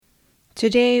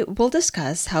Today, we'll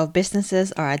discuss how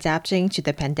businesses are adapting to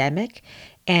the pandemic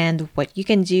and what you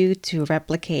can do to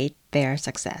replicate their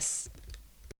success.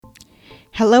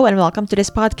 Hello, and welcome to this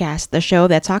podcast, the show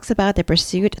that talks about the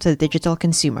pursuit of the digital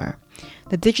consumer.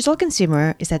 The digital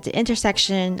consumer is at the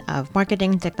intersection of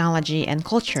marketing, technology, and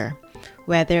culture.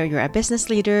 Whether you're a business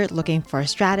leader looking for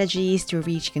strategies to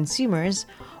reach consumers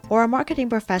or a marketing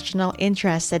professional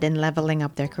interested in leveling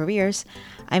up their careers,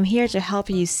 I'm here to help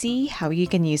you see how you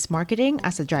can use marketing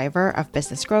as a driver of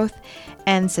business growth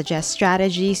and suggest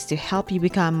strategies to help you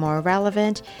become more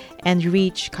relevant and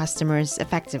reach customers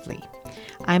effectively.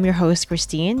 I'm your host,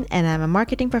 Christine, and I'm a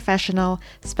marketing professional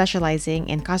specializing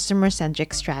in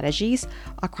customer-centric strategies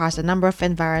across a number of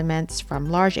environments from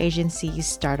large agencies,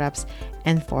 startups,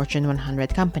 and Fortune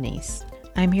 100 companies.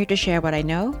 I'm here to share what I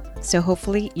know, so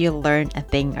hopefully you'll learn a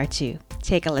thing or two.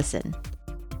 Take a listen.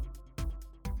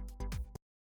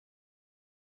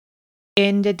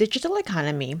 In the digital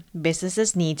economy,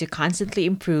 businesses need to constantly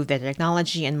improve their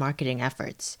technology and marketing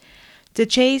efforts. To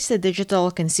chase the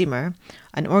digital consumer,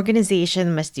 an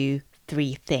organization must do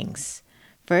three things.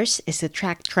 First is to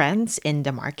track trends in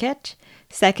the market.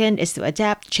 Second is to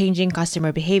adapt changing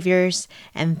customer behaviors.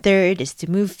 And third is to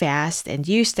move fast and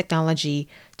use technology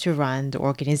to run the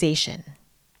organization.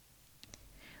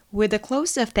 With the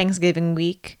close of Thanksgiving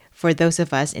week, for those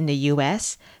of us in the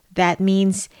US, that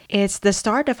means it's the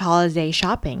start of holiday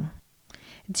shopping.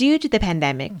 Due to the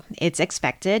pandemic, it's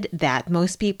expected that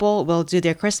most people will do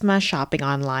their Christmas shopping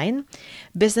online.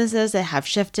 Businesses that have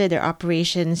shifted their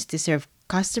operations to serve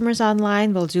customers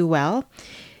online will do well.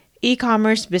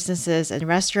 E-commerce businesses and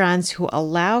restaurants who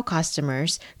allow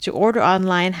customers to order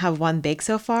online have won big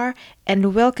so far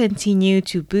and will continue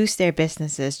to boost their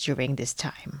businesses during this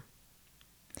time.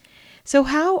 So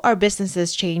how are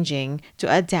businesses changing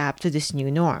to adapt to this new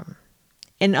norm?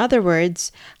 In other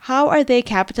words, how are they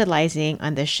capitalizing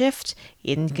on the shift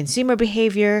in consumer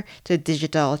behavior to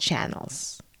digital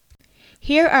channels?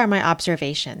 Here are my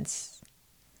observations.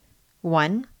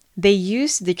 1. They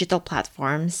use digital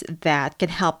platforms that can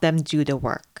help them do the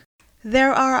work.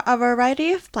 There are a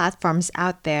variety of platforms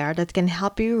out there that can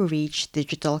help you reach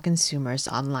digital consumers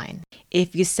online.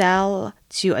 If you sell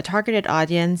to a targeted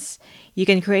audience, you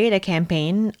can create a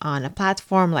campaign on a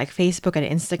platform like Facebook and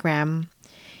Instagram.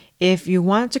 If you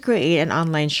want to create an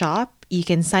online shop, you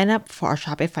can sign up for a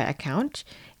Shopify account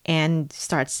and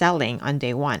start selling on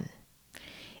day one.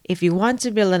 If you want to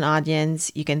build an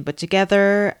audience, you can put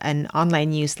together an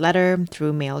online newsletter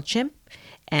through MailChimp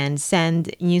and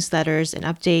send newsletters and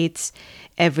updates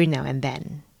every now and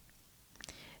then.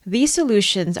 These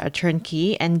solutions are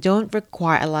turnkey and don't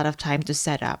require a lot of time to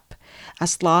set up.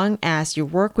 As long as you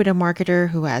work with a marketer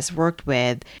who has worked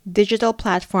with digital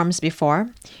platforms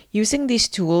before, using these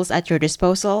tools at your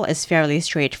disposal is fairly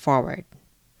straightforward.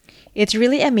 It's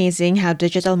really amazing how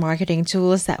digital marketing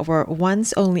tools that were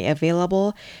once only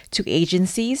available to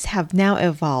agencies have now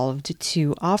evolved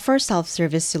to offer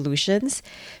self-service solutions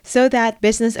so that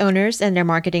business owners and their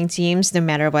marketing teams, no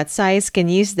matter what size, can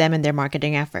use them in their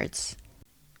marketing efforts.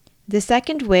 The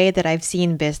second way that I've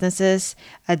seen businesses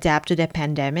adapt to the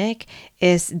pandemic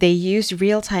is they use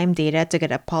real-time data to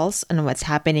get a pulse on what's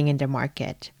happening in the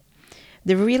market.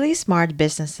 The really smart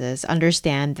businesses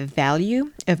understand the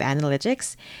value of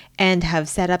analytics and have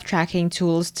set up tracking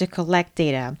tools to collect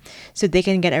data so they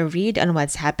can get a read on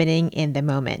what's happening in the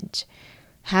moment.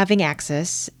 Having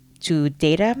access to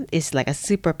data is like a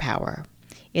superpower.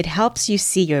 It helps you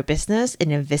see your business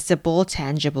in a visible,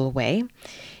 tangible way.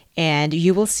 And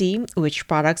you will see which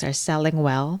products are selling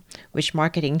well, which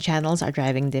marketing channels are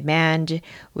driving demand,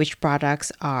 which products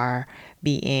are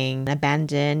being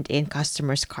abandoned in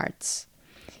customers' carts.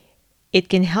 It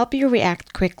can help you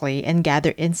react quickly and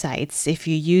gather insights if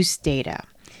you use data.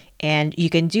 And you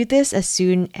can do this as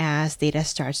soon as data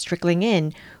starts trickling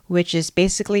in, which is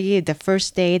basically the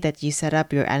first day that you set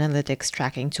up your analytics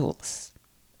tracking tools.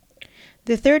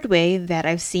 The third way that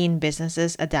I've seen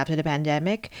businesses adapt to the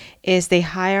pandemic is they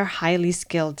hire highly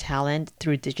skilled talent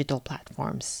through digital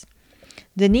platforms.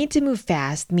 The need to move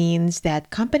fast means that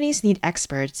companies need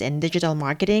experts in digital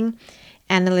marketing,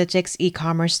 analytics,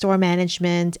 e-commerce, store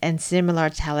management, and similar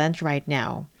talent right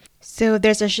now. So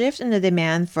there's a shift in the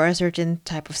demand for a certain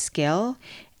type of skill,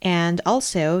 and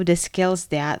also the skills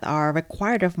that are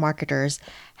required of marketers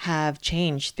have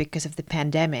changed because of the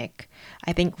pandemic.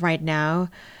 I think right now,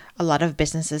 a lot of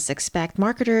businesses expect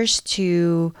marketers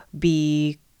to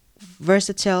be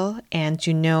versatile and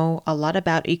to know a lot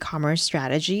about e-commerce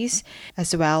strategies,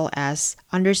 as well as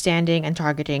understanding and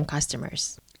targeting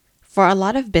customers. For a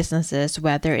lot of businesses,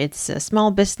 whether it's a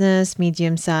small business,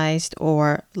 medium-sized,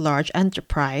 or large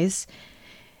enterprise,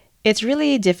 It's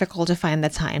really difficult to find the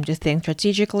time to think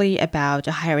strategically about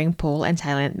a hiring pool and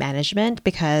talent management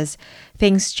because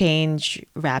things change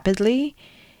rapidly.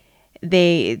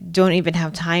 They don't even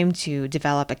have time to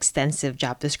develop extensive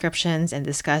job descriptions and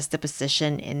discuss the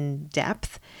position in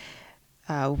depth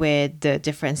with the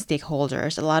different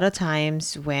stakeholders. A lot of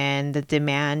times, when the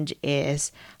demand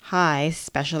is high,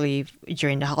 especially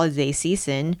during the holiday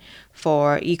season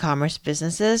for e commerce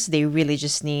businesses, they really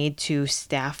just need to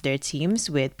staff their teams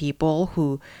with people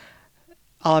who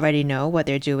already know what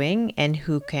they're doing and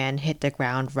who can hit the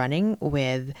ground running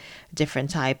with different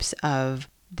types of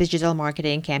digital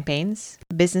marketing campaigns.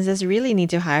 Businesses really need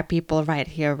to hire people right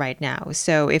here, right now.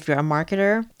 So if you're a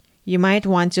marketer, you might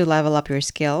want to level up your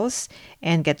skills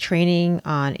and get training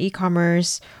on e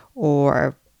commerce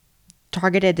or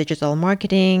targeted digital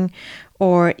marketing,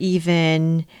 or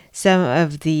even some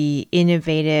of the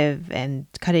innovative and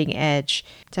cutting edge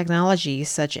technologies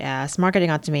such as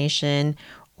marketing automation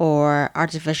or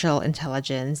artificial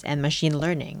intelligence and machine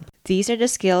learning. These are the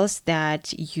skills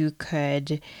that you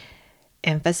could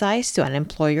emphasize to an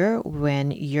employer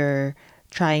when you're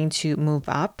trying to move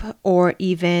up, or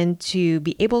even to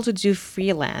be able to do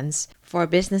freelance for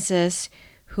businesses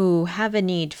who have a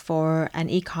need for an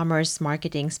e commerce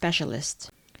marketing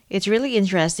specialist. It's really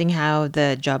interesting how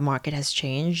the job market has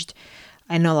changed.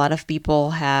 I know a lot of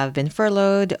people have been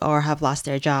furloughed or have lost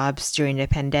their jobs during the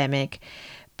pandemic,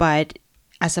 but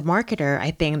as a marketer,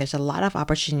 I think there's a lot of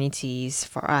opportunities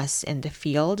for us in the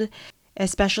field,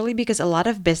 especially because a lot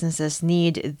of businesses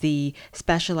need the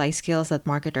specialized skills that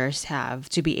marketers have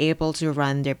to be able to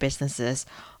run their businesses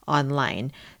online.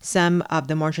 Some of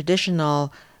the more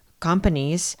traditional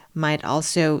companies might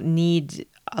also need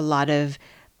a lot of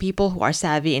people who are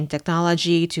savvy in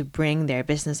technology to bring their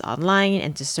business online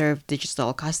and to serve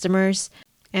digital customers.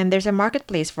 And there's a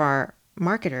marketplace for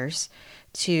marketers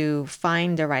to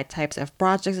find the right types of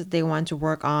projects that they want to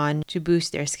work on to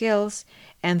boost their skills,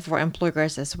 and for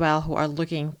employers as well who are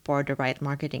looking for the right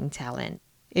marketing talent.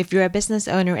 If you're a business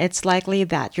owner, it's likely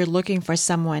that you're looking for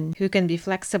someone who can be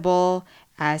flexible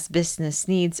as business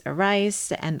needs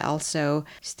arise and also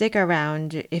stick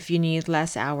around if you need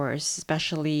less hours,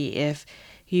 especially if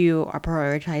you are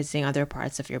prioritizing other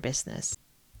parts of your business.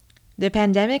 The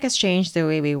pandemic has changed the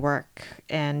way we work,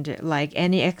 and like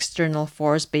any external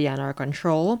force beyond our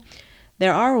control,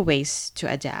 there are ways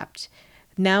to adapt.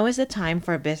 Now is the time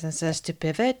for businesses to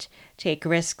pivot, take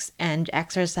risks, and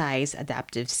exercise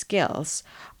adaptive skills,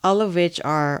 all of which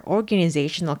are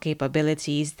organizational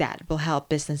capabilities that will help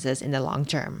businesses in the long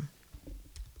term.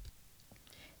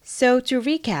 So, to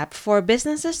recap, for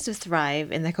businesses to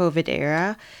thrive in the COVID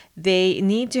era, they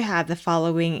need to have the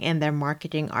following in their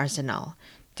marketing arsenal: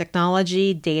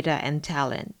 technology, data, and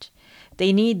talent.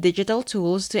 They need digital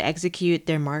tools to execute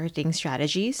their marketing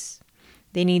strategies.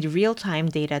 They need real time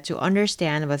data to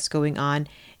understand what's going on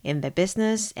in the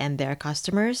business and their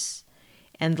customers.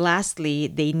 And lastly,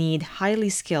 they need highly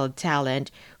skilled talent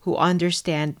who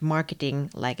understand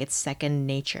marketing like it's second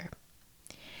nature.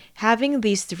 Having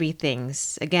these three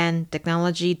things, again,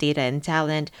 technology, data, and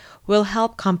talent, will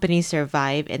help companies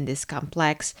survive in this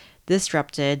complex,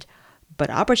 disrupted, but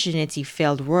opportunity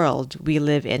filled world we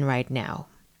live in right now.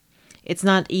 It's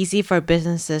not easy for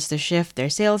businesses to shift their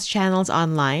sales channels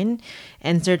online,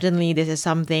 and certainly this is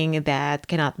something that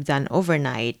cannot be done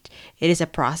overnight. It is a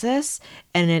process,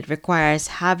 and it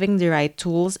requires having the right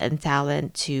tools and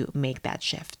talent to make that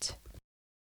shift.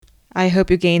 I hope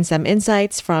you gained some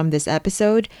insights from this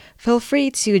episode. Feel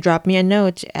free to drop me a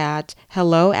note at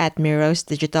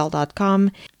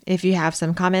hello@mirosdigital.com if you have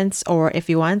some comments or if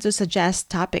you want to suggest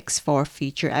topics for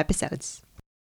future episodes.